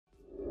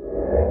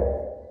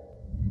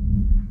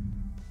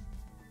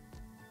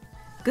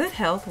Good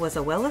Health was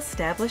a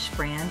well-established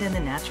brand in the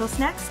natural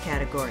snacks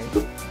category.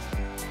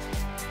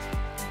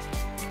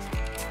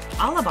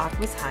 Alabak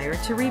was hired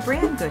to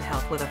rebrand Good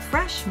Health with a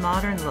fresh,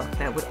 modern look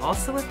that would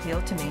also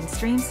appeal to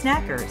mainstream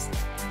snackers.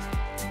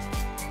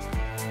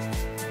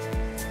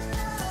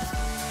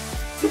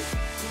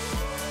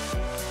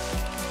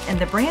 And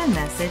the brand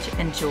message,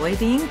 enjoy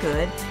being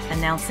good,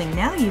 announcing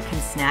now you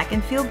can snack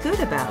and feel good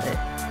about it.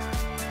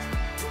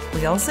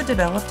 We also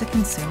developed a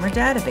consumer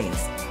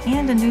database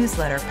and a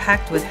newsletter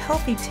packed with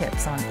healthy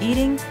tips on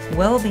eating,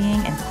 well-being,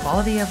 and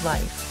quality of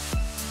life.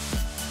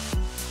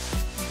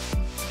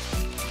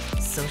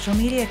 Social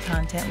media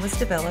content was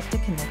developed to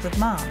connect with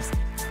moms.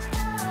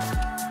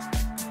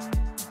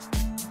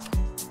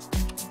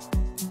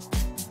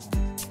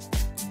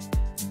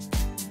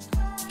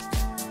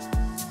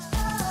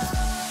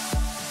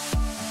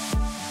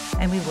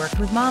 And we worked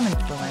with mom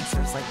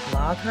influencers like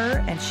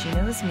BlogHer and She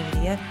Knows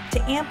Media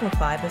to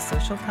amplify the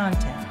social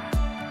content.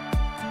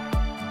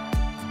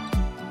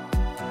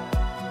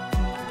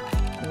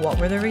 What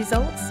were the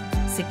results?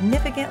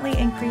 Significantly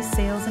increased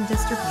sales and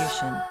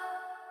distribution.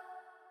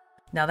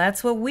 Now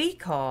that's what we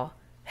call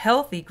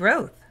healthy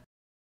growth.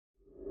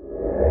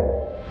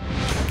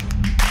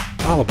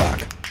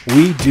 Alabak,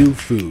 we do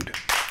food.